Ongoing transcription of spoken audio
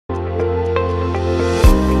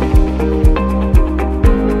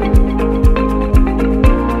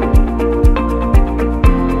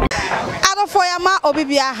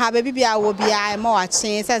bia ha baby bia wo bia ma wa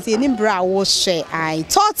chen sense ni mbra wo hwe ai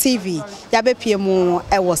RtvGhana ya be pie mu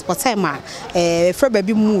e wo sport time fra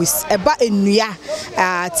baby moose e ba enua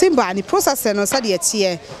timber ni processor no sade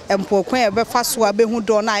tie empo kwan e be fa so a be hu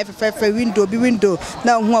do na efefe window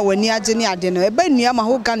na hu a wani age ne ade no e ba enua ma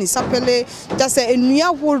ho gani sapele just say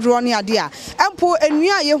enua wo ro ne ade a empo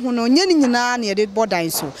enua ye hu no nye ni nyina na ye de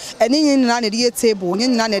bodan so eni nyina na de table nye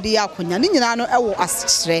nyina na de akonya ni nyina no e wo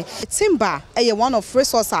asire timber e one of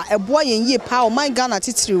resource a eboa yen ye pa o man Ghana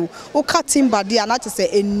titiriu o ka timber dia na tese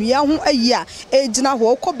enua ho ayi a ejina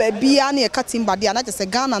ho ko ba bia na ye ka timber dia na tese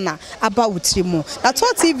Ghana na aba wutiri mu na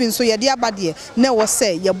RtvGhana nso ye de aba de na wo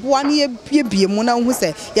se ye boa na ye bie mu na hu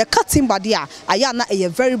se ye ka timber dia aya na ye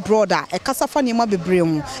very broader e kasa fa ne ma bebre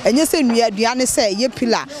hu enye se enua dua ne se ye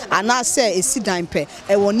pillar ana se esidan pe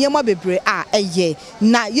e wo ne ma bebre a eye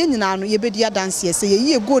na ye nyina no ye be dia dance ye se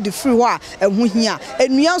ye gold free ho a ehu hia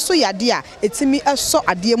enua nso ya de a etimi eso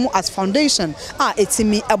ade mu as foundation a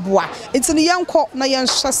etimi eboa etini yenko na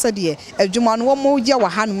yenhwa sede adwuma no wo mo ye wa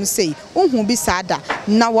hanum sei unhu bi saada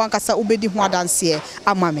na wankasa obedi ho adanse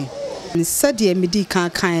amame sede medi kan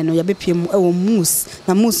no ya bepiem ewo moose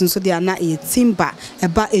na moose nso de ana e timber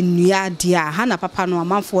eba enua de a ha na papa no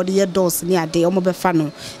amanfo de ye dos ne ade o mo befa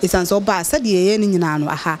no esanso ba sede ye ni nyina no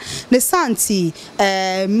aha ne santi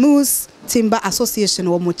moose Timber Association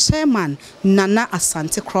wo mo chairman Nana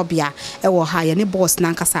Asante Krobia e wo ha ye ne boss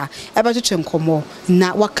nankasa e ba twetwe nkomo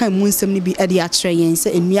na waka mu nsem ne bi e de a kire yen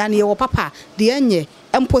se enua ne wo papa de enye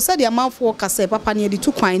emposa de amanfo kasa papa ne de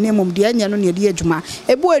tu kwan ne mom de enye no ne de adwuma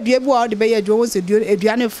ebu adua bu a de be ye adwuma wo se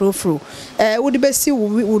adua ne frofro wo de be si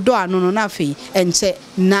wo do ano no na afei enche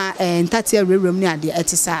na ntate awrewrem ne ade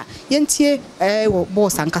etisa yentie wo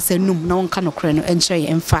boss ankasa num na wonka no kre no enche ye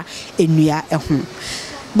emfa enua ho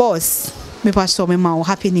boss me pastor me ma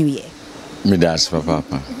happy new year me das papa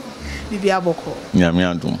bibia boko nyame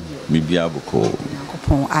adom bibia boko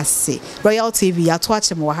kopon ase Royal TV ato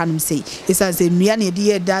ache mo hanum sei isa ze nua na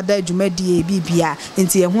de dada adwumadi bibia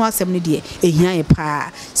enti eho asem ne de ehia ye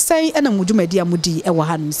pa sei ena mudwumadi amudi e wo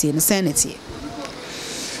hanum sei no senate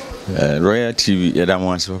Royal TV yeda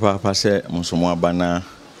mo ase papa se monsomo abana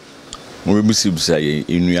mo bisibisa ye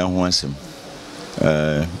enua ho asem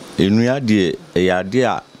enua de ya de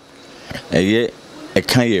a eye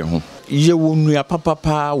eka ye ho ye wo nua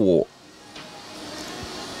papa wo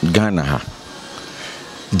Ghana ha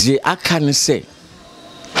de aka ne se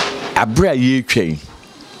abra ye twen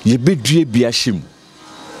ye bedue bia him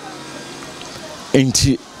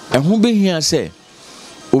enti ehun behia se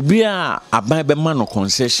obi a aban be ma no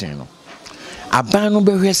concession no aban no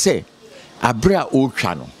behwe se abra o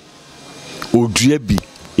twa no odua bi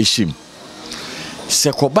ehim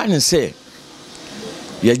se koba ne se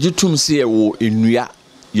ye gitum se ye wo enua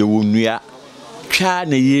ye wo nua twa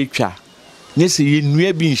na ye twa ne se ye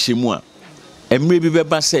nua bi nhemu a emre bi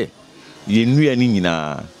beba se ye nua ni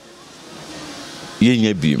nyina ye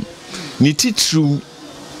nya bi ni titru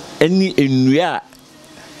eni enua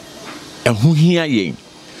ehu hia yen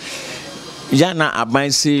yana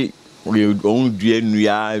aban se on dua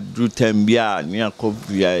nua du tambia ni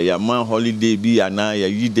akobia ya man holiday bi ana ya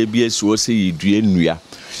yide bi eso se ye dua nua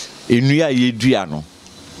enua ye dua no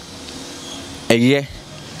eye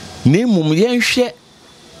ne mum ye hwe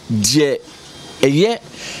de eye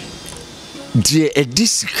de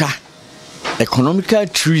edisika economical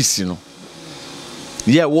trees no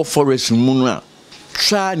ye wo forest mu no a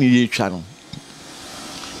twa ne ye twa no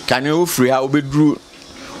kan e ofri ha obeduru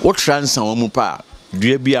wo transa wo mu pa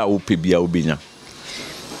dua bi a wo pe bia obenya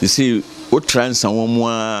you see wo transa wo mu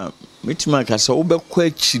a metima ka so wo bekọ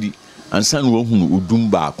akiri ansa na wo hunu odum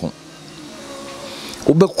baako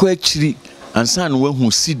wo bekọ akiri ansa na wo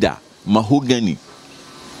hunu sida mahogany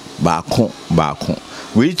baako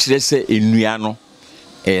we kire se enua no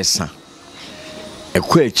esa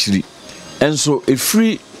ekọ akiri enso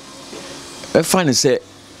efri efa ne se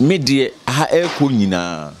medie ha ekọ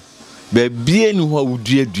nyina ba bie ni ho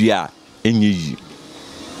wudua enye yi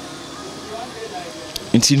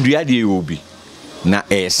nti ndua de obi na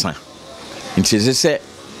esa nti se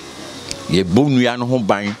ye bonua no ho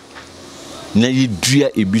ban na ye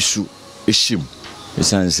dua ebisu ehim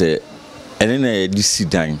esan se ene na ye di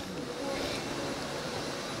sidan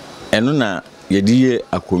eno na ye di ye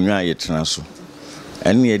akonwa ye tena so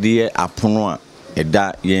ene ye di ye apono a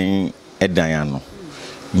eda yen edan ano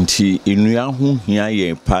nti enua ho hia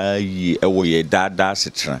ye pa yi ewo ye dada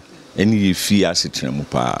setena ene ye fi asetena mu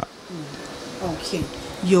pa okay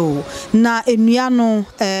Yo na enua no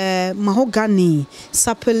mahogany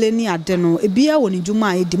sapeleni ade no ebia woni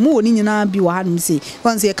dwuma edi mu woni nyina bi wa hanum se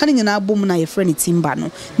onse ye kan nyina bom na ye frɛ timba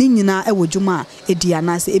no ni nyina e wo dwuma edi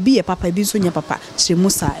anase ebi ye papa ebi so nya papa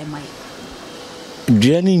chiremusa emai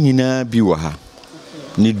dua ni nyina bi wa ha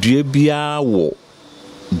ni dua bia wo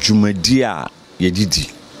dwumadi a ye didi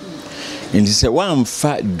nti se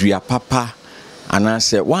wamfa dua papa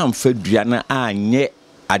anase wamfa dua na anye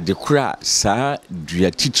adekura saa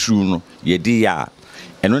dua titru no yedi ya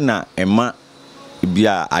eno na ema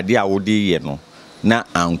bia ade a wodi ye no na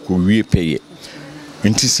ankowie peye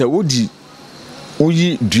nti se wodi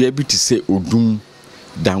oyi dua bi ti se odum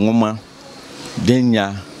danwoma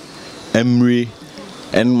denya emre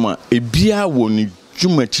enma ebia woni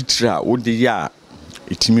dwuma titru a wodi ya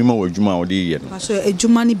etimi ma wadwuma wodi ye no so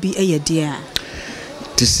edwuma ni bi eyede a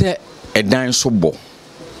ti se edan so bo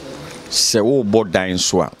se wo bo dan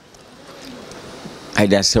so a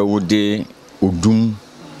aida se wo de odum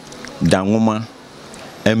danwoma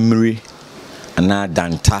emre ana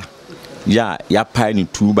danta ya pai ni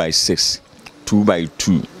 2x6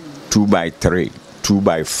 2x2 2x3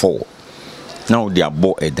 2x4 now they are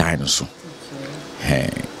bo edan so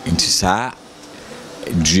nti sa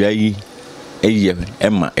dua yi eye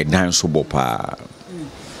ema edan so bo pa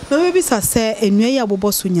no be sa se enua ya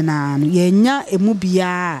bobo so nyina no ye nya emu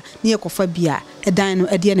bia na ye kofa bia edan no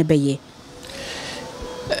ede ne beye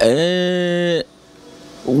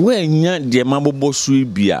we nya de ma bobo so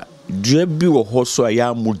bia dua bi wo ho so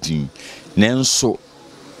ya modin nenso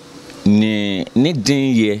ne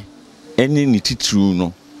den ye eni ni titru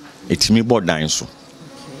no etimi bodan so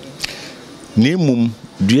nemum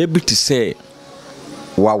dua bi ti se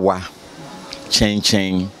wawa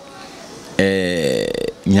chen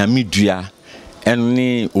nyamidua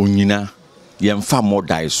ene onyina yemfa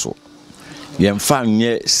modai so yemfa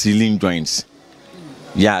nye ceiling joints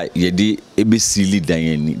ya yedi ebe sili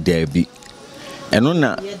dan ni dabi eno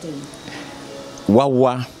na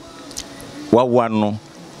wawa no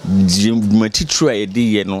matitru a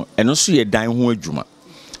yedi ye no eno so ye dan ho adwuma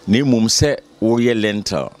na emum se wo ye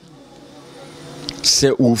lentil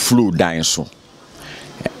se wo flow dan so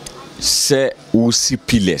se wo si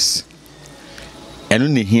pillars eno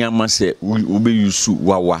ne hiama se wo be yusu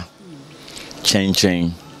wawa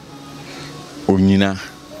chen onyina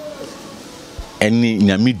eni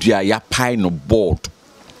nyamidua ya pai no board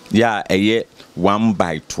ya eye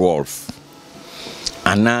 1x12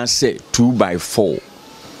 ana se 2x4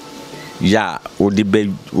 ya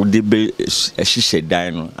odebe ehihye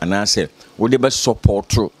dan no ana se odebe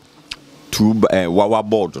support wawa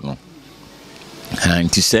board no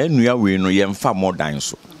anti se nua we no yemfa modern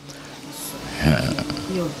so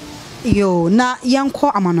yo na yanko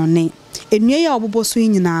amanone enua ya obobo so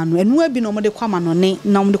nyina no enua bi no mo de kwa amanone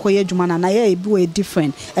na mo de koye adwuma na ya ebi we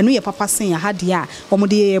different enu ye papa sen ya hade a mo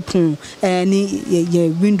de ye pon ni ye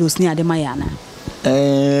windows ni ade maya na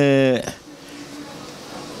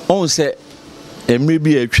on se emre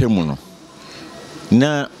bi atwam no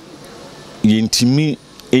na yentimi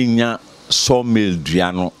enya sawmill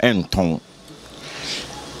dua no enton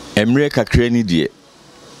emre kakra ni de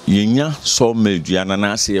yenya sawmill dua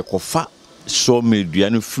na ase ye kofa sawmill dua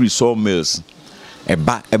no free sawmills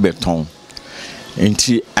eba ebeton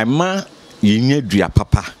enti ama yenya dua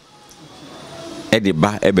papa de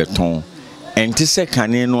ba ebeton enti se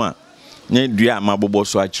kane no a na dua amabobo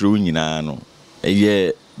so akire nyina no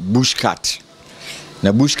eye bushcat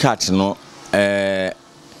na bushcat no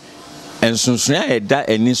ensunsun ya eda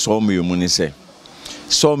eni sawmill mu ni se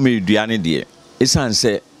sawmill dua ne de esan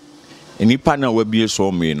se enipa na wabie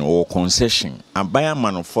sawmill no or concession abaya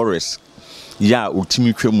man forest ya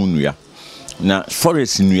otimi twemu nua na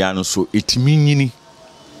forest nua no so etimi nyini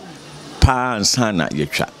pa ansana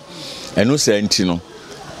yetwa eno se enti no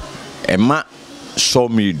ema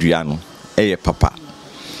sawmill dua no eye papa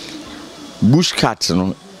bushcat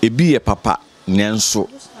no ebi ye papa nenso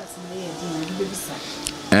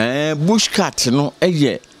bushcat no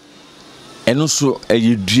eye eno so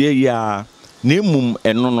eye dua ya nemum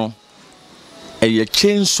eno no eye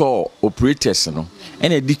chainsaw operators no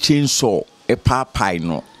ene di chainsaw epapai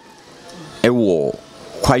no ewo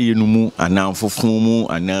kwaye no mu ana fofon mu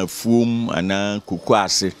ana fuom ana kuku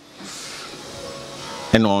ase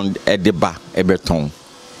eno edeba ebeton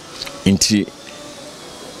nti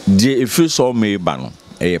die efri so meba no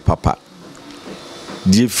eye papa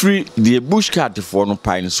die free die bushcat for no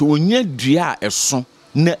pai so onya dua eso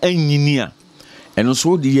na anyini a eno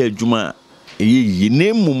so de ye adwuma eye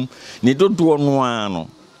nemum ne dodo no ano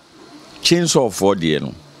chainsaw for de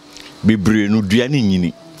no bebre no dua ne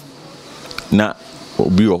nyini na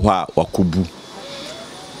obi wo ha wakobu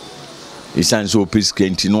isan so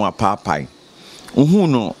piskenti no apapai uhu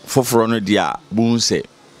no foforo no dia bu nse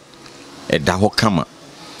eda ho kama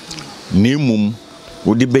nemum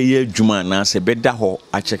wodi beye adwuma na se beda ho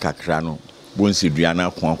ache kakra no bu nse dua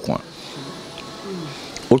na koakwa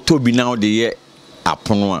otobi na ode ye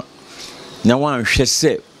apono a na wanhwe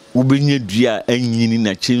se wobenya dua anyini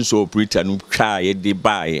na chainsaw operator no twa ye de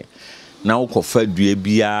baaye na wokofa dua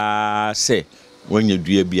bia se wanya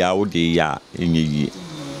dua bia wode ya enyeyi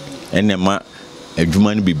enema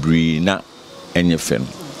adwuma no bibiri na enye fem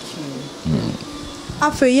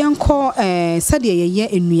afa yanko sade ye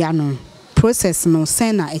enua no process no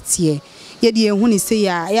sen na etie ye de ehuni se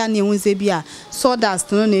ya na ehun se bia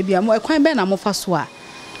sawdust no na bia mo ekwan be na mo fa so a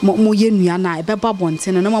mo ye nua na ebeba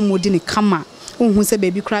bonten na mo di ne kama ohun se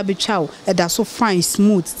baby kra be twa eda so fine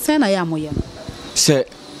smooth sen na ya mo ye se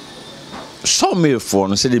sawmill for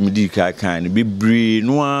no se de medi kan bibiri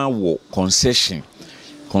no a wo concession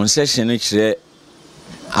ne kire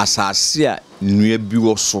asase a nua bi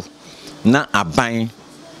wo so na aban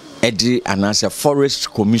edi anase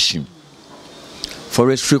forestry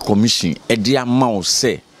commission edi amount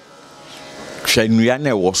se hwa nua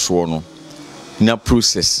na wo so no na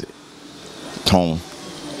process ton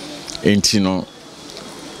entino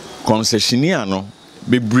concessionaire no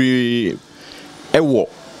bibiri ewo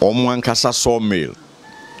omo ankasa sawmill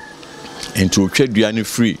enti otwa dua ne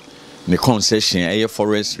free ne concession eye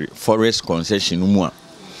forest concession mu a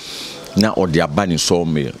na odi aba ne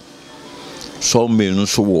sawmill no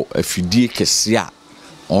so wo afidie kese a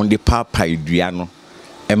on the papa dua no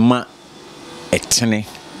ema etene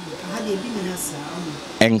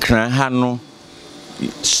enkran ha no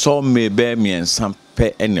sawmill be miensa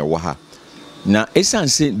pe ene wo ha na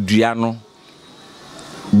esanse dua no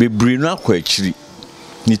bebiri no akwa akiri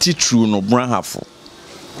ni titru no brahafo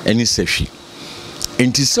eni sahwi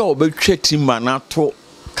enti se obetwa timba na to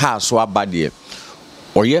car so abade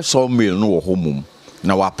oye sawmill no wo homum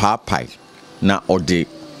na wapapai na ode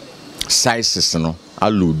sizes no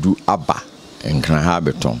alodu aba enkran ha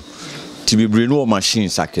beton ti bebiri no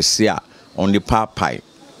machines akese a on the papai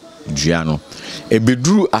dua no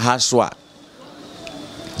ebeduru ahaso a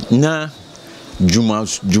na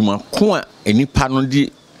juma ko a enipa no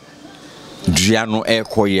di dua no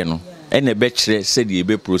ekoye no ene be kire se de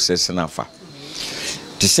ebe process na fa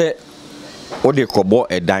ti se ode kobo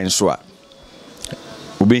edan so a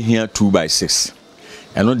obehia 2x6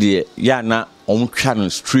 eno de ya na omtwa no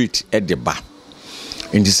street edeba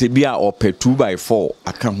enti se bia ope 2x4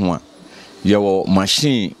 aka ho a ye wo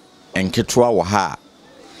machine enketwa wo ha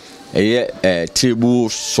eye table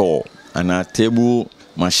saw ana table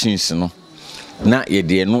machines no na ye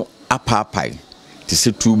de no apapai ti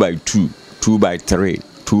se 2x2 2x3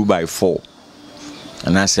 2x4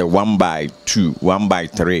 ana se 1x2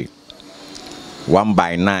 1x3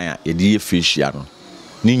 1x9 ye de fishia no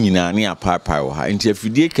ni nyina ni apapai wo ha enti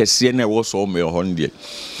afidie kese na wo so me ho ndie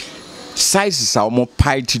sizes a mo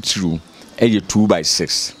pai titru eye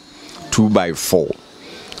 2x6 2x4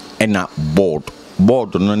 ena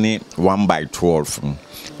board no ni 1x12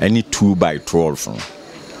 any 2x12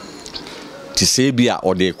 ti se bia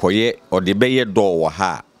ode koye ode beye do wo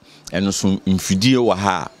ha eno so mfidie wo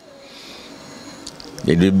ha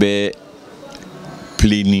ye de be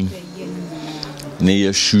cleaning ne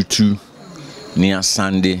ye shutu ne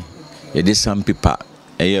asande ye de sandpaper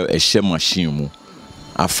eye ehye machine mu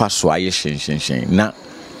afa so aye hyen na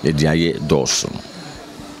ye de aye doso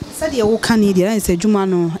said ye wo kan ye de say djuma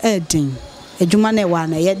no edin adwuma na wa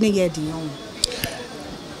na ye ne ye din yon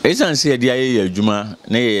esan se de aye adwuma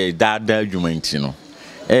na ye daada adwuma nti no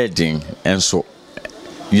edin enso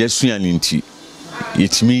yesu an nti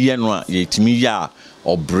yetimi ye no a yetimi ya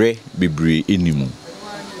obre bebre enimu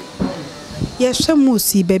ye hwemu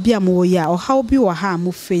si baabi amwo ya o haw bi wo ha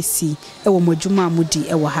mo face e wo modwuma amodi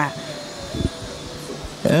e wo ha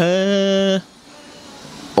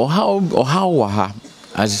o haw wo ha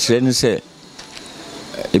asire ni se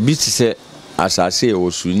ebi ti se asase e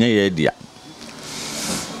wo sunya ye dia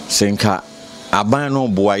senka aban no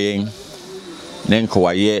boa yen nenka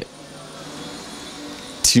waye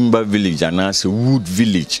timber village anase wood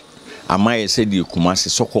village amaye se di kumase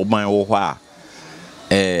sokoban wo ho a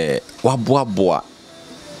waboaboa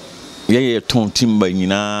ye ton timber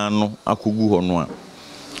nyina no akogu ho no a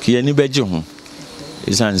kiye ni beje ho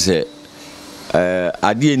isanse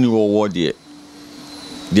ade ni wo de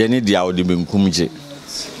ne dia wo de benkumje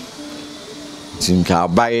tinka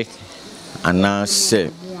abaye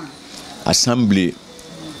anase assembly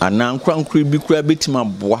anankwankure bi kura betima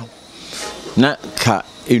boa na ka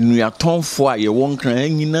enuatonfo a ye wonkran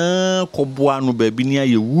nyina koboa no baabi ni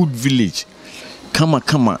aye wood village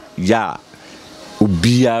kama ya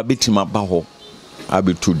obia betima ba ho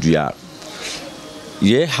abetodua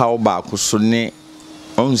ye how ba ko so ne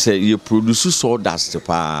on say ye produce sawdust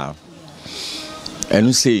pa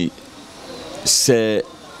enu say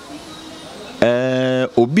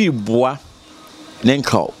obi boa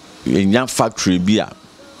nenka enya factory bi a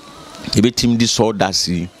ebetim di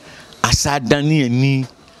sawdust asadani ani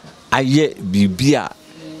aye bibia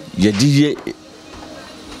ye di ye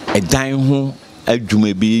edan ho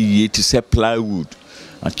adwuma bi ye ti say plywood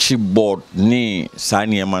a chipboard ni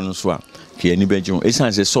sani emanu so a ke ani beju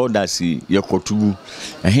esan say sawdust ye kotugu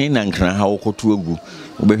ehin na nkran ha wokotu agu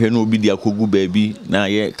obehwe na obi di akogu baabi na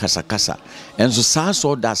ye kasakasa enso saa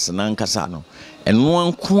sawdust na nkasa no eno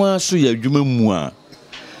anko so ye adwuma mu a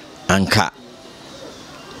anka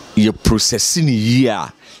ye processing yi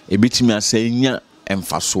a ebetimi asanya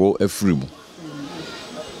emfaso afrimu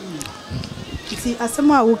ti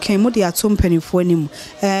asema wo kan mu de atom panifo anim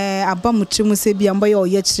aba mutrimu se bia mbo ye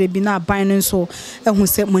oye kire bi na aban no so ehu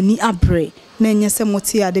se mani abre na enye se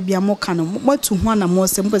moti ade bia mo kan matu ho na mo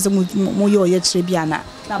se mpese mo ye oye kire bia na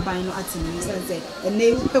aban no atini se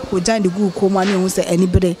ene pe ko jan de gu ko ma na ehu se eni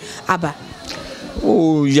bere aba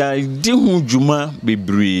oh ya di hu juma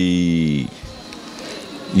bebre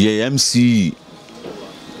ye MC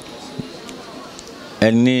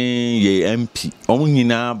ene ye MP omo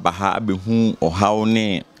nyina baha abehu ohaw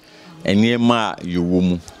ne enema yowo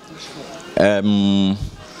mu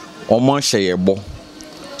omo hye bo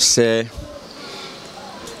se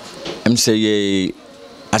say ye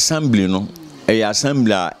assembly no e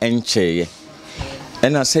assembly a encheye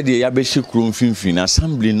ena said ye yabeshi krom finfin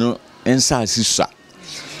assembly no ensa asisa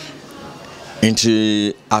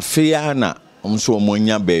enti afia na omso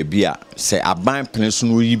omonya baabi a se aban pene so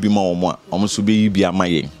no yi bi ma omo a omso be yi bi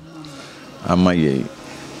amaye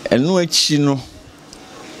enu achi no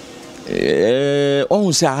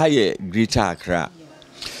ohun se ha ye Greater Accra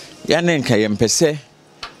ya ne nka ye mpese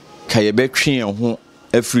ka ye betwe ho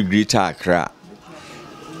afri Greater Accra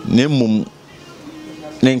nemum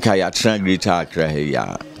ne nka ya tra Greater Accra he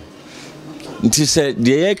ya nti se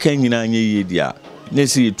de ye kan nyina anye ye dia ne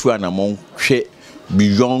se yetu anamon hwe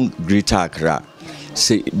beyond Greater Accra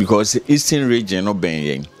say because Eastern region no ben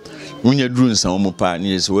yen wunya duru nsan mo pa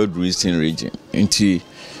ne se wa duru Eastern region nti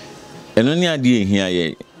eno ne ade ehia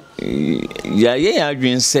ye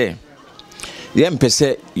adwen se ye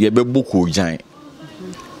mpese ye bebuko jan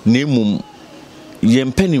nemum ye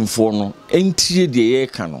mpanimfo no entie de ye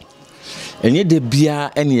ka no enye de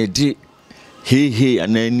bia ene ye de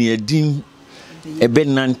anani edin ebe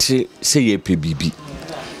nante se ye pe bibi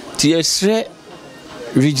ti esre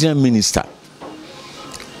regional minister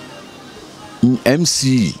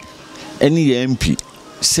MC any MP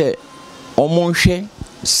say omonhwe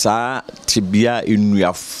sa tibia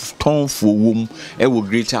enua tonfo wom e wo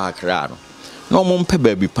Greater Accra no na omompe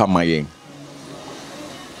ba bi pamayen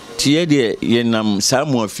tie de yenam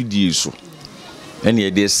samu afidie so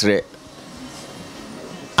ene de sre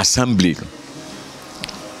assembly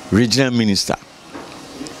regional minister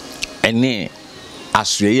ene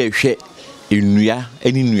asuyeye hwe enua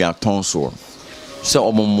eni nua tonso se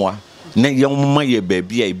omomwa na yomma ye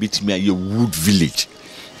baabi a ebitimi aye wood village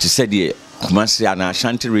ti said de Kumasi ana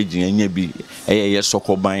Ashanti region enya bi ye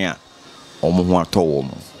sokoban a omo ho atowo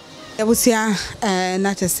mo ebusia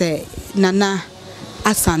na tese nana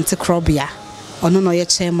Asante Krobia ono no ye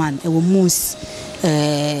chairman e wo mus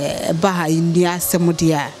baha india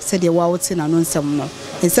semodia said de wa wote na no nsem no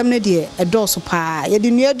nsem ne de edoso pa ye de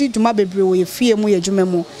nua di dwuma bebre wo ye fie mu ye dwuma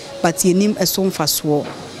mu but ye nim eso mfaso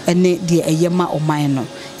ene de eyema oman no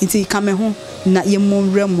nti kame ho na ye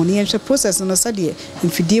monwra mu ne yenhwe process no said de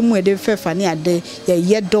mfidie mu e de fefa ne ade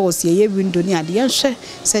ye doors ye window ne ade yenhwe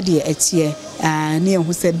said de etie ne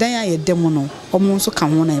hu se dan ya ye dem no omo nso ka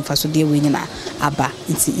ho na mfaso de we nyina aba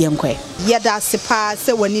nti yenkwe ye da sepa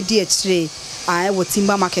se wani de akire wo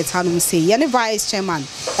timber market hanum say ye ne vice chairman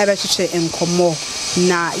ebe hwehwe enkomo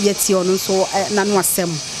na yeti ono so na no asem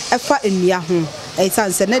efa enua ho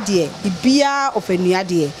etanse na de bibia of enua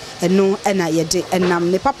de eno na ye de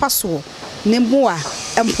enam ne papa so ne moa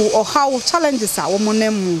empo ohaw challenges a wo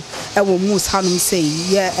monam ewo mus hanum say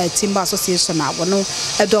ye timber association a wono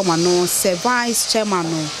edoma no say vice chairman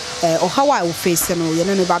no ohaw a wo face no ye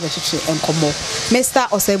ne ba be hwehwe enkomo Mr.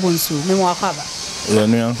 Osebonsu me mo akwaba ye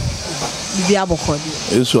nua bibia bokodi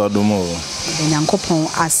esu adomo nyankopon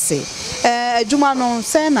ase adwuma no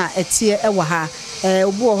se na etie ewo ha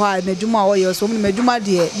obu ho a na adwuma wo ye so me adwuma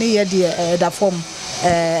de ne ye de da form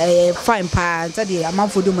fine pa nta de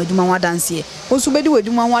amanfo do adwuma ho adanse onso bedi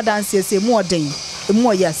adwuma ho adanse se mu oden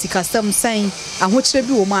mu ya sikasam san ahokire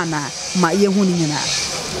bi wo ma na ma ye hu ni nyina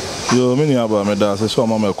yo me ni aba me da se so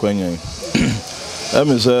ma me kwanyan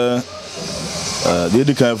me say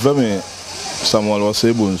the kind from me Samuel was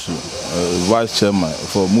able to vice chairman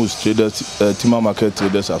for Moose Traders Timber Market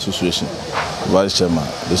Traders Association, vice chairman.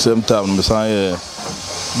 The same time, me say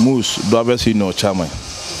Moose Drivers Union chairman.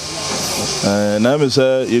 Na me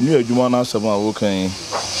say you knew adwuma na asem a wo kan.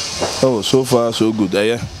 Oh, so far so good.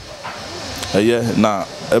 Na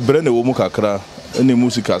ebre na wo mu kakra ene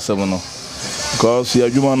music asem no. Because ya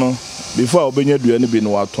adwuma no before obenya duane bi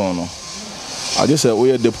no waton no. I just say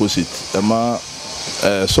we deposit ma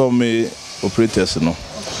some operators no.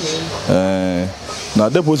 Na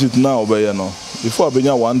deposit na obeye no before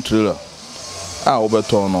obenya 1 trailer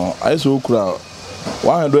obeton no I so kura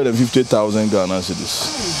 150,000 Ghana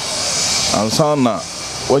cedis. And sana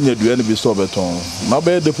when you do any bestow beton, now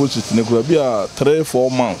be deposit in be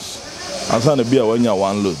 3-4 months. And sana be when you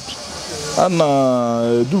one load.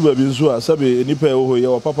 And do baby so as sabi any pair who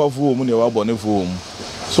your papa for money or bonnet for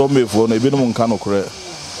so me for a bit of cano credit.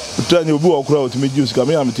 Turn you go crowd to me use come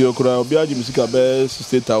here, material crowd, be a musica best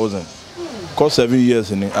 60,000. Cost 7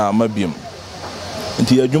 years in my beam.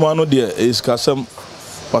 Until your Jumano dear is custom,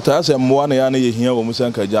 but I say more than you here when we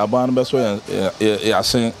send a jaban best way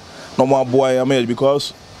and no more boy I made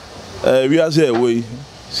because we are there we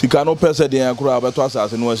she cannot pass the crowd but was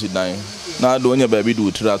as in was she dying. Now do your baby do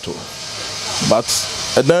trato. But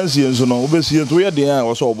a dancing so no be see to where the air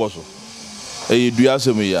was all bosso. A do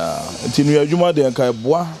asemi ya. Until you are Juma de kai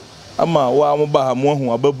bois. Ama wa mo ba mo hu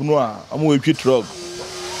ababunu a am we twi truck.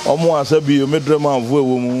 Omo asabi o medrema avo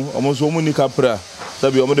wo mu omo so mu ni kapra.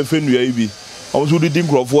 Sabi omo de fenua ibi. Omo so di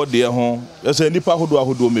nkrofo de ho. Yesa nipa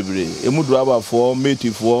hodo mebre. Emu driver for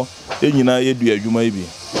mate for enyina ye du adwuma ibi.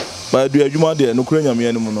 Ba du adwuma de no kura nyame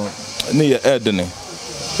anim no. Ne ye edene.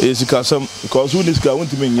 Esikasam because who this guy want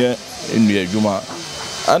to me nye enu adwuma.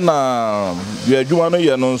 Ana du adwuma no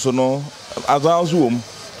ye no so no azanso wo mu.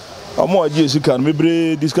 Omo agi esika no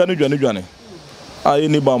mebre diska no dwane. Aye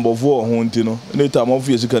ni bambofo ho nti no. Ne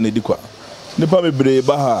tamofo esika ne dikwa. Nipa mebre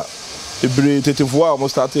ba ha ebre tetefo a mo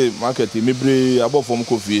start market mebre abofom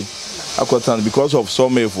kofie akotan because of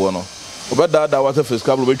some mefo no. Obeda water first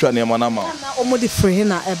cable betwa ne ma na ma. Na omo di free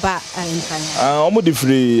na eba enkan. Omo di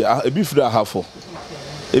free ebi free ahafo.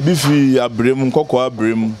 Ebi free abrem nkoko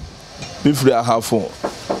abrem. Ebi free ahafo.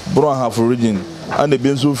 Bro ahafo region and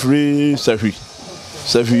ebi nso free sahwi.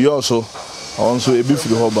 Sahwi also onso ebi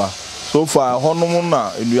free hoba. So far honum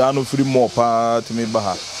na enua no free more pa timi ba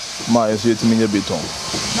ha. Ma yeso yetimi nya beton.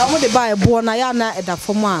 Na mo de ba ebo na ya na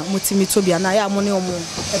edafom a motimi to bia na ya mo ne omo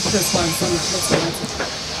express one.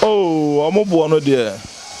 Oh, omo bo no de.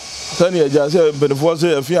 Tani eja se benefo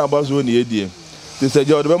se afi abaso ne edie. Ti se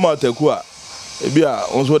je o de be ma taku a e bia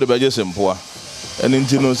onso de be je sempoa. Eni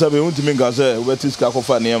nti no sabe untimi nga se we tiska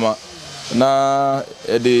kofa niema na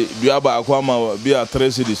e de dua ba akwa ma bia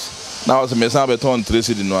 3 cities. Na o se me san beton 3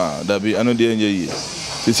 cities no a da bi ano de enye yi.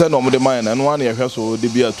 Ti se no mo de man na no an ye hweso de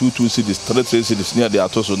bia 2 cities 3 cities ne de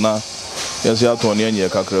atoso na yesi aton ne enye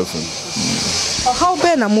kakra fu. How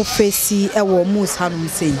be na mo face ewo Moose hanum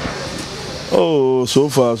say? Oh, so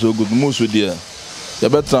far so good. Moose dear. Ya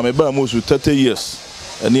betra me ba Moose 30 years.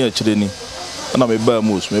 Eni a kire ni. Na me ba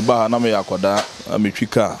Moose, me ba na me yakoda, me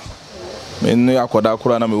twika. Me ne yakoda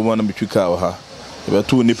kura na me wo na me twika wa ha. Ya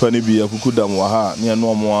betu nipa ne bi akukuda mo ha, ne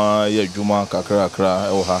no mo ya adwuma kakra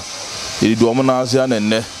kakra wo ha. Yi do mo na ase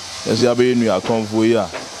anenne. Yesi abe nu atonfo yi a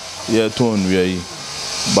ye ton nua yi.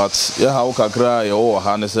 But ya ha wo kakra ye wo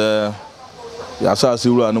ha ne se ya sa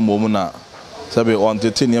asiwura no momu na sabe on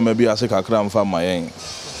tete ne ma bi ase kakra mfa mayen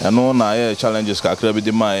eno na ye challenges kakra bi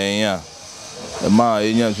de mayen ya ma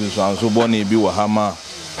enya nsusu boni bi wo ha ma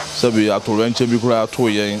sabe atorenche bi kura ato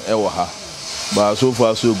yen e wo ha ba so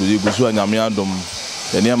far so gusu anyame adom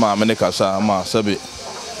ene ma amene kasa ma sabe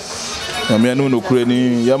nyame no no kure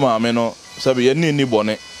ni ya ma ameno sabe ye ni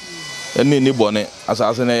bone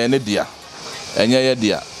asase na ye ne dia enye ye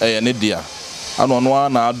dia ye ne dia ano no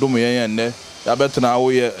na adom yen ne ya betena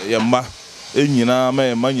wo ye mma enyina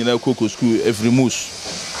ma nyina koko school every Moose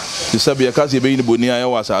ti sabe ya kasi be ni bonia ya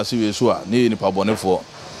wasa asiwe so a ne ni pa bonefo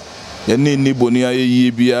ye ni bonia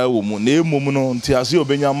ye bia wo mu na emom no nti ase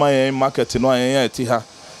obenya ma yen market no ayen ya ti ha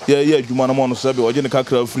ye adwuma no mo no sabe oje ne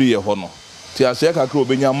kakra free ye ho no ti ase kakra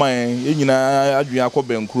obenya ma yen enyina adwua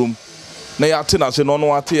akọ krom na ya te na se no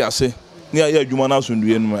no ate ase ne ya adwuma na so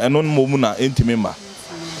ndue no eno mom na entimi ma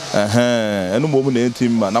eno mom na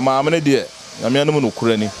entimi ma na ma amene de nyame no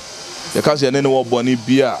kura ni ye ka se ne wo boni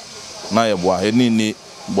bia na ye boa eni ni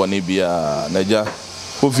boni bia na ja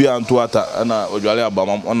ofi anto ata na odwale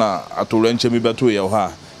abamam ona atorenche mi beto ye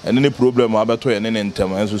ha ene ni problem abeto ye ne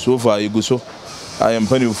ntem enso so fa iguso ayem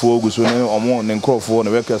panifo guso ne omo ne nkrofo ne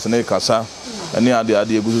wekese ne kasa ɛne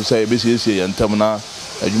ade egu so sɛ ebesiesie yɛn ntam na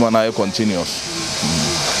adwuma na yɛ continuous.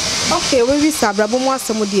 Okay, we sabrabo mu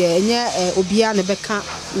asɛm de enye obia ne bɛka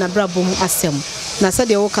na brabo mu asɛm na sɛ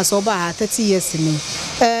de wo kasa oba 30 years ni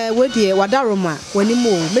we de wadaroma wani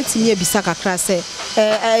mu metimi abisa kakra sɛ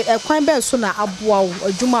kwan bɛ so na aboa wo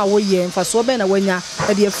adwuma wo yɛ mfaso bɛ na wanya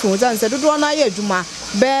de afun zan sɛ dodo na yɛ adwuma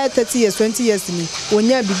bɛ 30 years 20 years ni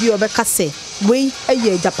wonya bibi obɛka sɛ we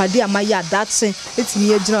ɛyɛ japade amaya adatse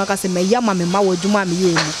etimi agyina ka sɛ meya ma me ma wo adwuma me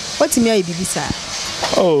yɛ ni watimi ayɛ bibi sa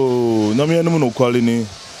oh na me enum no kwale ni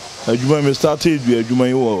adwuma me started adwuma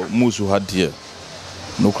yi wo musu hadeɛ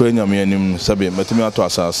no kra nya me anim sabe metimi ato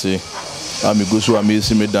asase ami gosu ami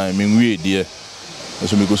esi me dan me nwie deɛ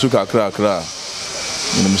so me gosu kakra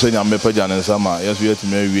nim sɛ nya me pagya ne nsama yeso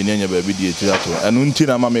yetimi awie ne nya ba bi die tiri ato ɛno nti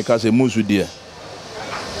na ma me ka sɛ musu deɛ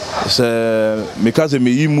sɛ me ka sɛ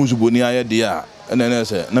me yi musu boni ayɛ deɛ a ɛna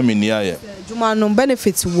sɛ na me ni ayɛ adwuma no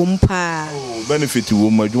benefit wo mpa benefit wo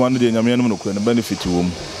mu adwuma no deɛ nya me anim no kra ne benefit wo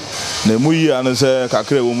mu na mu yi an sɛ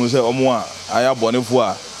kakra wo mu sɛ ɔmo a aya bɔnefo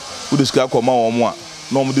a udiska kɔma ɔmo a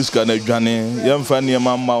na ɔmo diska na adwane yɛmfa ne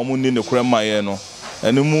ma ɔmo ni ne kra ma yɛ no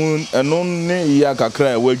ɛno ne ya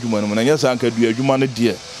kakra ɛwɔ adwuma no mu na nyɛ sa anka du adwuma no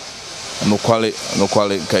deɛ no kwale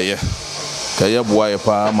kayɛ boa yɛ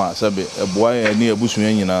pa ma sɛbe boa yɛ ne abusu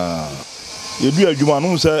yɛ nyinaa yɛdu adwuma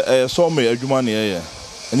no sɛ ɛyɛ sɔme adwuma ne yɛ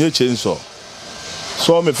ɛnyɛ chainsaw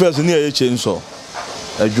sɔme first ne yɛ chainsaw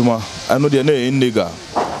adwuma ɛno deɛ ne yɛ nega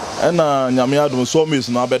ɛna nyame adom sawmills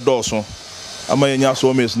no abɛdɔɔso ama yɛnya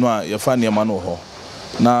sawmills no a yɛfa nneɛma no hɔ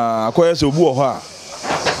na akɔyɛ sɛ obu wɔ hɔ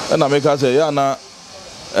a ɛna meka sɛ yɛ na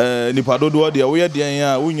nipa dodoɔ deɛ woyɛ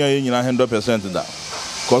deɛ a wonya yɛ nyina 100% da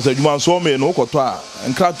cause adwuma sawmill no wokɔtɔ a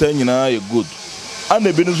nkrata nyinaa yɛ good ana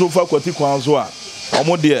ebi no so fa kwati kwan so a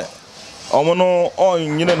ɔmo deɛ ɔmo no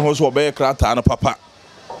ɔnyene no ho so ɔbɛyɛ krata no papa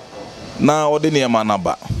na ɔde nneɛma na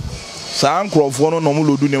ba saa nkrɔfoɔ no na ɔmo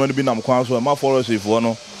lodu nneɛma no bi nam kwan so ma forestfoɔ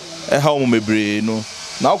no ɛha ɔmo mebree no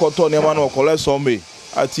na ɔkɔtɔ nneɛma no ɔkɔlɛ sawmill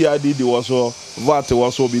ati adi di wɔ so vat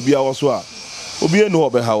wɔ so bibia wɔ so a obi enu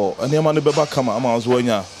ɔbɛha wɔ nneɛma no bɛba kama ama wɔn so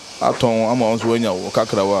wanya atɔn ama wɔn so wanya wɔ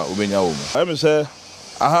kakra wɔ a obenya wɔ mu ɛmi sɛ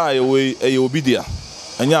aha ɛyɛ obi dia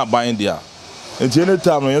ɛnyɛ aban dia nti ne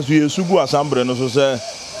time no yɛso yɛsu gu asambre no so sɛ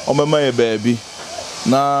ɔmɛma yɛ baabi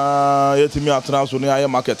na yɛtimi atena so ne ayɛ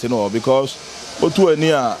market no because otu ani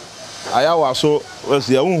a ayawa so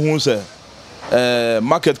wɔsi ɛwuhu sɛ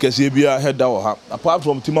market kɛse bia heada wɔ ha apart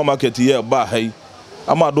from tima market yɛ ba ha yi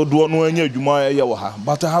ama dodoɔ no anya adwuma yɛ wɔ ha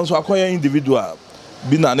but ha nso akɔyɛ individual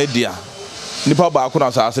bi na ne dia nipa baako na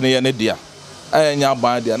asase ne yɛ ne dia anya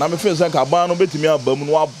aban dia na me feel sɛ ka aban no betimi aba mu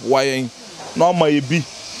no aboa yɛn na ɔma yɛ bi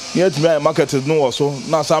ne yɛtimi ayɛ market no wɔ so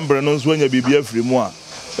na asambre no nso anya biribi afiri mu a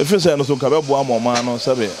me feel sɛ no so ka bɛboa ma no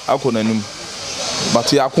sɛbe akɔ nanim but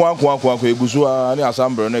yɛako egusu a ne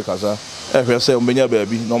asambre no kasa ehwɛ sɛ ombenya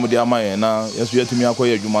baabi na ɔmo de ama yɛn na yɛso yɛtimi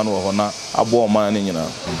akɔyɛ adwuma no wɔ hɔ na aboa ɔman ne nyinaa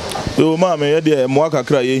yo ma me yɛ de mo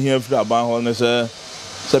akakra yɛ hia firi aban hɔ ne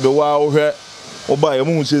sɛ be wa wohwɛ oba yɛ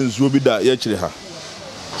mo hu sɛ nsuo bi da yɛ kyire ha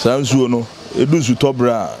saa nsuo no edu nsu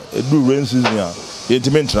tɔbra edu rain season a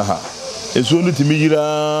yɛtimi ntra ha nsuo no timi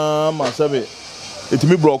yira ma sɛbe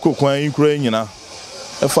etimi brɔko kwan yi kura nyina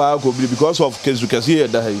ɛfa akɔ because of kesu kɛse yɛ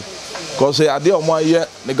da ha yi cause ade ɔmo ayɛ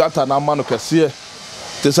ne gata na ama no kɛse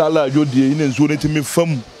tesala jodie ine nsuo ne timi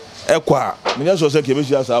fam ekwa menya so se ke be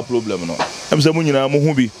sia sa problem no em se mu nyina mo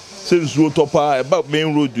hu bi se nsuo topa e ba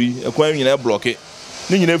main road yi ekwa nyina block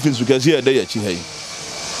ni nyina fi nsu kase e da ya chi hai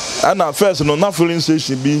ana first no na filling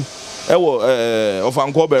station bi e wo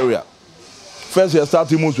ofanko barrier first ya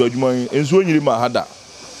start mu nsu adwuma nsuo nyiri ma hada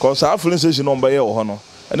cause sa filling station no mba ye wo ho no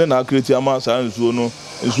ene na create ama sa nsuo no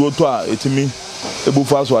nsuo to a etimi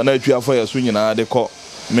ebufa so ana atwi afa ya so nyina de ko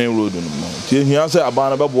main road no tie hia say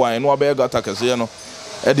abana beboa en no be gata kese no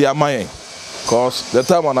e de amayen cause the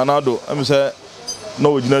time on anado am say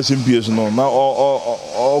no original simpies no na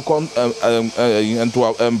o kon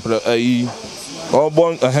ento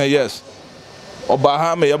bon yes oba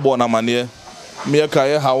ha me ye bo na mane me ka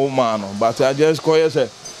ye ha wo ma no but I just call say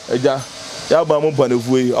eja ya ba mo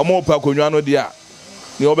panefu yi o mo pa konwa no de a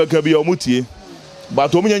ne obeka bi o mutie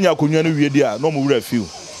but o munya konwa no wie de a no mo wura fiu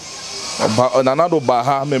oba nanado ba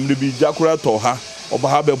ha memre bi jakura to ha oba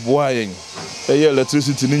ha be boa yen eye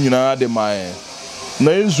electricity ni nyina de mae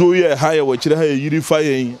na enzo ye ha ye wachire ha yiri fa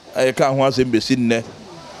yen e ka ho asem besi nne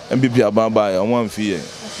mbibi ababa ya won fi yen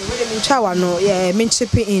we dem chawa no ye men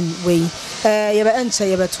chip in we ye be enche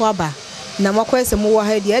ye be to aba na makwese mo wa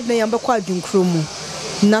ha de edna ye be kwa adwunkro mu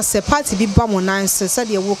na se party bi ba mo nan se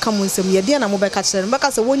de wo ka mo nsem ye de na mo be ka kire no be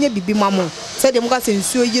ka se wonye bibi ma mo se de mo ka se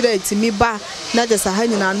nsuo yire timi ba na de sa ha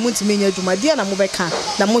nyina no ntimi nya adwuma de na mo be ka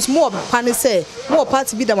na mo pa ne se mo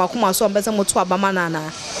party bi da makoma so be se mo to abama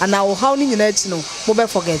na ana wo haw ni nyina achi no mo be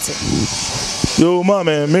forget yo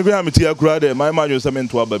mama me gwa me ti akura de my man you se me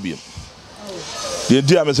to ababiem de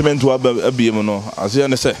dia me se me to ababiem no ase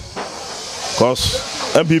ne se cause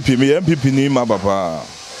MPP ni ma papa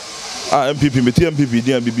MPP me MPP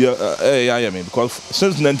dia bibia I am because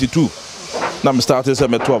since 92 na me started say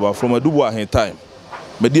me to about from adubo ahen time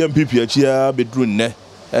me di MPP achia bedru nne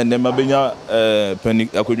enne ma benya pani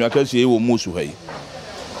akonwa kase e wo musu hai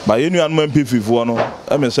ba yenu an MPP fo no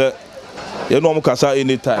e me say ye no mo kasa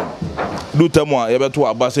anytime do tamo a ye beto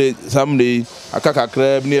aba say someday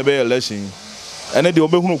akakakra bi ne be election ene de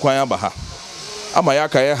obehunu kwan aba ha ama ya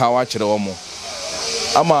ka ye ha wa kire wo mo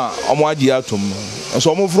ama omo agi atom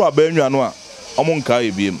so omo furu aba enwa no a omo nka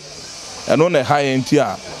ebiem eno na ha enti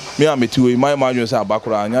a me ameti we my man say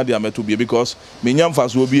abakora anya de ameto bie because me nya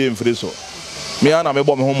mfaso obi emfiri so me ana me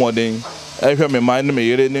bo me homoden ehwe me man ne me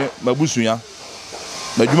yere ne mabusuya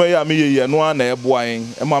madwuma ya me ye no ana eboan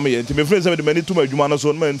e ma me ye enti me free say me de mani to madwuma no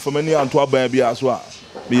so no man for mani anto aban bia so a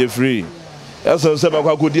me ye free eso se me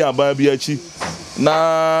kwa kodi aban bia chi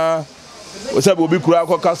na we say obi kura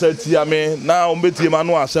akọ cassette ya me na ombetie ma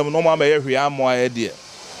no asem no ma ye hwe amo aye de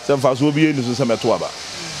se mfaso obi enu so se meto aba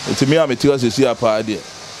enti me ameti asesi apa de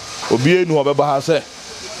obi enu obeba ha se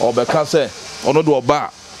obeka se ono do oba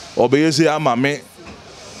obeyesi ama me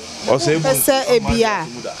o se pese ebia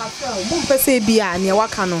mo pese ebia ne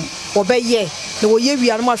waka no obeye na wo ye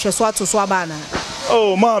wia no ma hwe so ato so aba na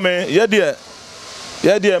oh mama ye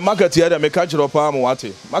de market ya de me ka kiro pa mo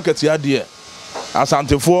wate market ya de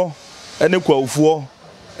asantefo ene kwawfo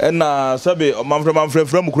ena sabe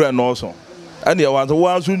manfrem kura no so ene ya wanto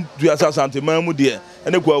wanso du asasante man mu de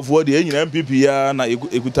ene kwawfo de enyina MPP ya na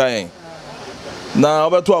ekuta yen na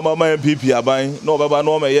obeto amama MPP aban na obeba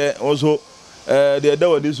na o meye onso de da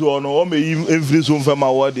wadi so no o meyi emfiri so mfa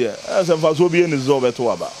ma wo de asemfa so bi eni zo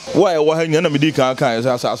obeto aba wa e wo ha nya na medi kan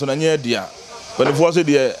asaso na nya dia benefo se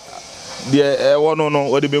de wo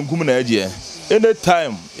no wo de benkum na agie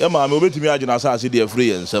anytime ya ma me obetimi agina asase de free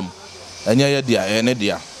yensam anya ya dia ene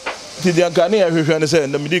dia ti dia kan ya hwehwe ne se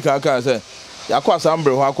na medi kan se yakwa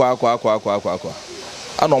sambre ho akwa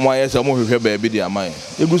ana omo aye se omo hwehwe ba bi dia man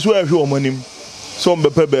egusu ahwe omo nim so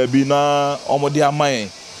mbepe ba bi na omo dia man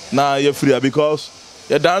na ye free because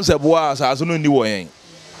ye dance boa asase no ni wo yen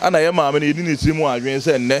ana ye ma me ne yedi ni tirimu adwen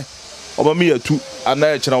se nne oba me yatu ana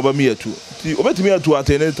ye kira oba me yatu ti obetimi yatu at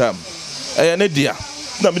any time ne dia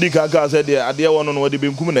na medi kan se dia ade wono no de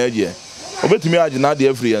benkum na agie obetimi agina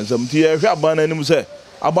de free ensam ti ye hwe aban na nim se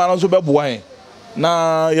aban no so beboa yen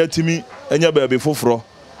na yatimi enya ba bi foforo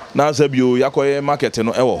na sabio yakoye market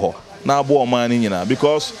no ewo ho na abo o man nyina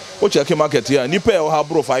because o check market ya nipa e o ha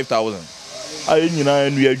bro 5000 ayi nyina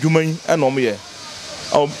enu adwuman enom ye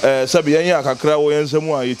sabi yen akakra wo yensam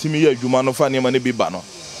a yetimi ye adwuma no fa ne ma ne bi ba no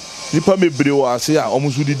nipa mebre wo ase a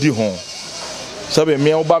omusu didi ho sabi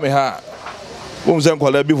me o ba me ha wo mzen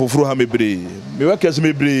kwala bi foforo ha mebre me wekes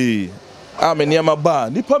mebre a me niam ba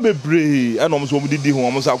nipa mebre enom so didi ho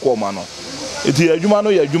omsa kwa ma no eti adwuma no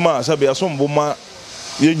ye adwuma sabi asombo ma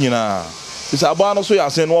ye nyina isa aba no so ya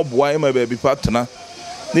sen no oboa ma ba bi patna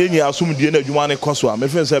na enyi asomdie na adwuma ne koso a me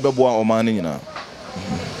fen se beboa o ma ne nyina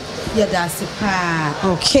yeah that's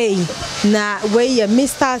okay na we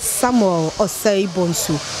Mr. Samuel Osei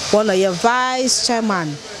Bonsu one of your vice chairman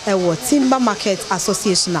ewo Timber Market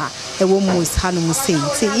Association a ewo mus hanum sei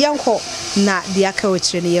ti yenko na de aka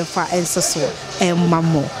ochire ne yefa ensoso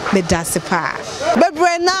emmamo medasipa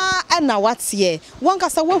bebre na watie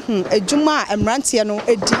wankasa wahu adwuma emrantie no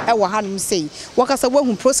edi ewo hanum sei wankasa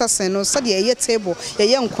wahu processing no so de ye table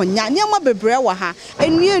ye nkonya niam bebre ewo ha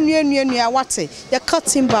enua wate ye cut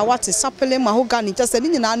timber wate sapele mahogany just ni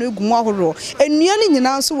nyina no egumu ahoro enua ni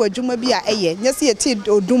nyina nso wadwuma bi a eye nyese ye ti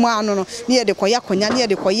oduma ano no ne ye de koya konya ne ye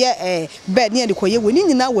de koye bed ne ye de koye we ni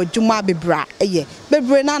nyina wadwuma bebra eye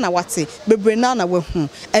bebre na wate bebre na wahu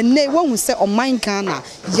enne wahu se oman Ghana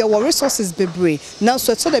ye wo resources bebre na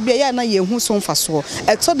so eto da bia ya na ye hu so mfaso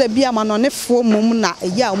eto da bia ma no ne fo mum na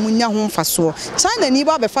ya munya ho mfaso China ni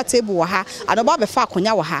ba be fa table wa ha ado ba be fa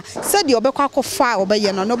akonya wa ha se de obekwa akofa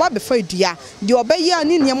obeye no ba be fa edua de obeye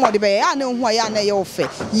ani niam ode be ya na hu ya na ye ofe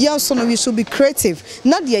ye so no we should be creative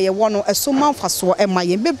na de ye wo no eso manfaso e ma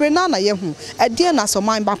ye bebre na ye hu ade na so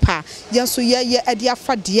man ba pa ye so ye ade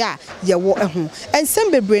afa de a ye wo hu ensem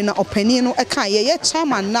bebre na opani no e kan ye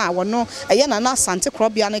chairman na wo no ye ana na Asante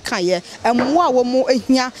Krobia ne kan ye emmoa wo mu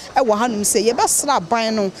ehia e wo hanum se ye besra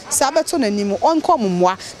ban no se abeto nanim onko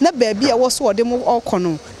mommoa na baabi e wo so ode mu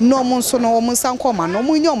okono no mo nso no wo nsanko ma no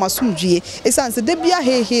mo nya omasomdwie esanse de bia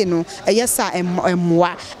hehe no eyesa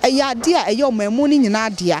emmoa eya ade a eya omamu ni nyina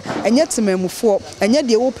ade a enye temamufo enye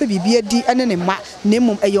de wo pe bibia di ene ne ma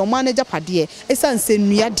nemum eya omanager pade esanse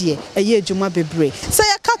nnua de eya adwuma bebre se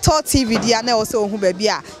ya kato TV dia na wo se ohu baabi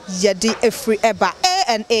a ye de efri eba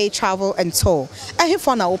A&A Travel and Tour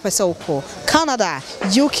ehifo na wo pese wo Canada,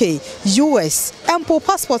 UK, US ample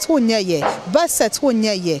passport wo nya ye birth cert wo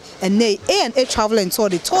nya ye ene A&A Travel and Tour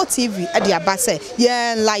the Tour TV e de abase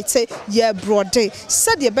ye light ye brode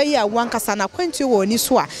said ye be ya wankasa na kwantu wo ni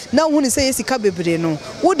so a na hu ni se ye sika bebre no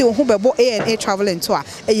wo de wo hu bebo A&A Travel and Tour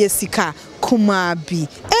e ye sika kumabi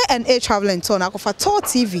A&A Travel and Tour na kofa Tour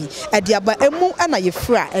TV e de aba emu na ye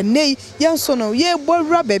fra ene ye nso no ye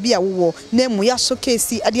bowra baby a wo na emu ya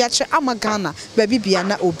showcase e de ache amagana baby bia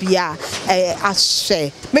na obia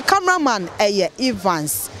ahye me cameraman ye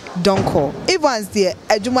Evans Donko Evans de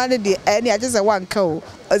adwuma ne de ene agese wanka o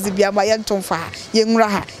ozibia ma ye ntomfa ye nwura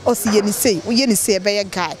ha osi ye ni sei wo ye ni sei be ye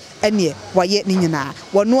guy ene waye ni nyina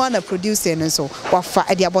wono na producer ne so wafa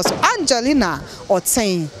e de aboso Angelina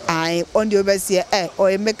Oten ai on the obesie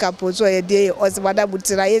o makeup so ye de ozibada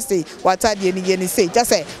butira ye sei wata de ni ye ni sei just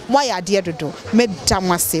say moya de dodo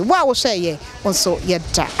medamase wa wo hwe ye onso ye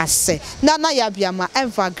da ase na ya bia ma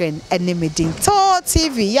evergreen ene medin Tour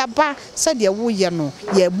TV yaba se de wo ye no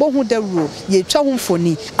ye bohu da ro ye twa ho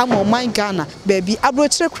mfoni ama man Ghana baby abro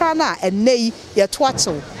kra na enei ye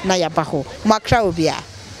toato na yaba ho makra obia